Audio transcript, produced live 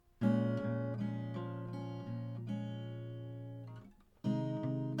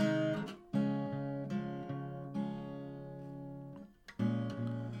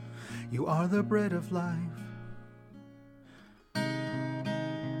You are the bread of life,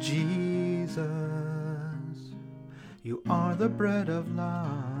 Jesus. You are the bread of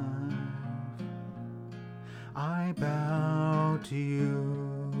life. I bow to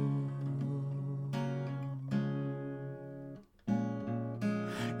you.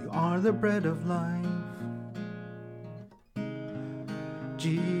 You are the bread of life,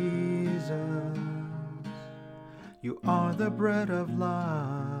 Jesus. You are the bread of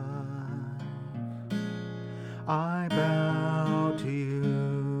life. I bow to you.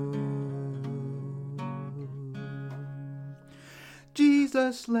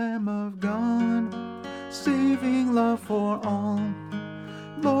 Jesus, Lamb of God, saving love for all,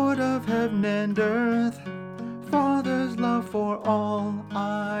 Lord of heaven and earth, Father's love for all,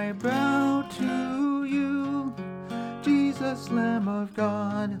 I bow to you. Jesus, Lamb of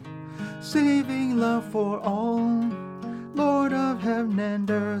God, saving love for all, Lord of heaven and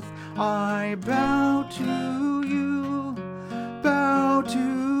earth, I bow to you, bow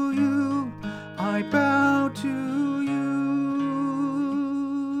to you, I bow to you.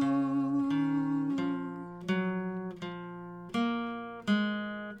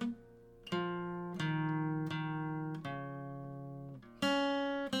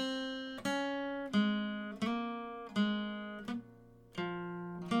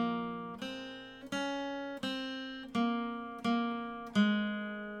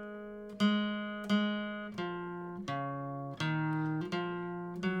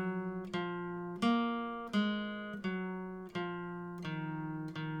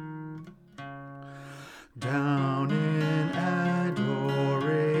 Down in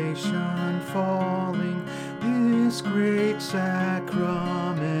adoration falling, this great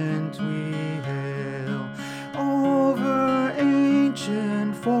sacrament we hail. Over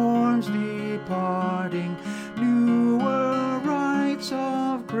ancient forms departing, newer rites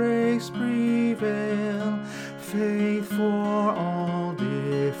of grace prevail. Faith for all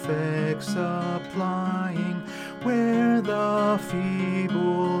defects supplying, where the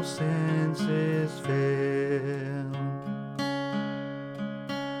feeble senses fail.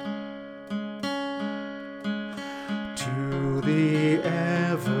 To the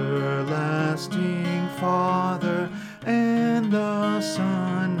everlasting Father and the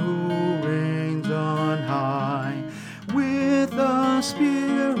Son who reigns on high, with the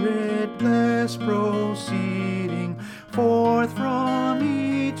Spirit blessed proceeding forth from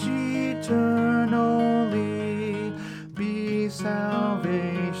each eternally, be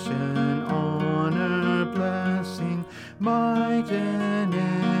salvation, honor, blessing, might, and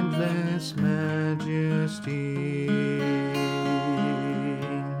endless majesty.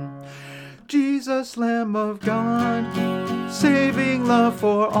 Jesus, Lamb of God, saving love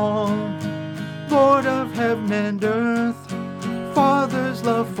for all, Lord of heaven and earth, Father's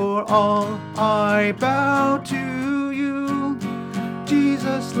love for all, I bow to you.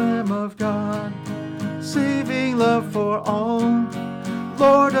 Jesus, Lamb of God, saving love for all,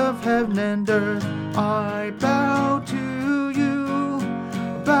 Lord of heaven and earth, I bow to you,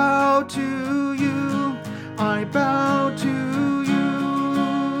 bow to you, I bow to you.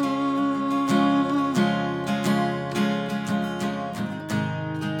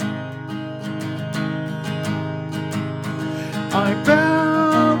 I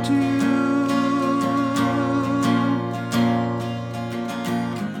bow to you.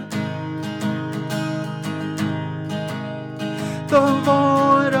 The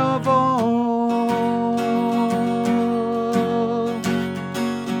Lord of all.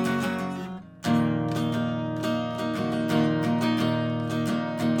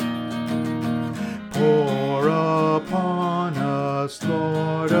 Pour upon us,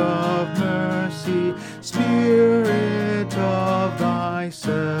 Lord of mercy, Spirit of thy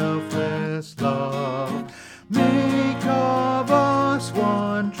selfless love. Make of us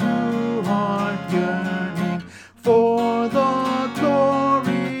one true heart yearning for the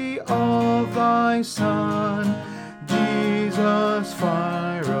glory of thy Son, Jesus,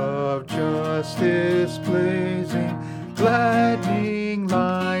 fire of justice blazing, gladdening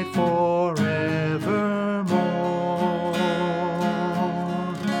light forevermore.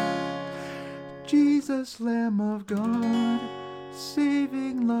 Jesus, Lamb of God,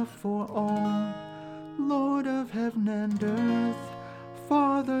 saving love for all, Lord of heaven and earth,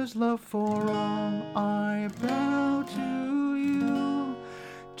 Father's love for all, I bow to you.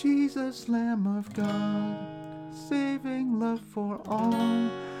 Jesus, Lamb of God, saving love for all,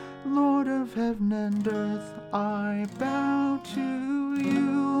 Lord of heaven and earth, I bow to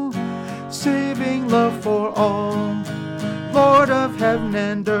you. Saving love for all, Lord of heaven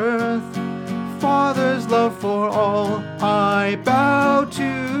and earth, Father's love for all, I bow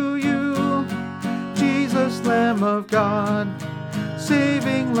to you. Lamb of God,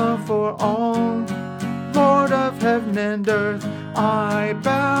 saving love for all, Lord of heaven and earth, I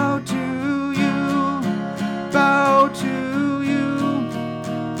bow to you, bow to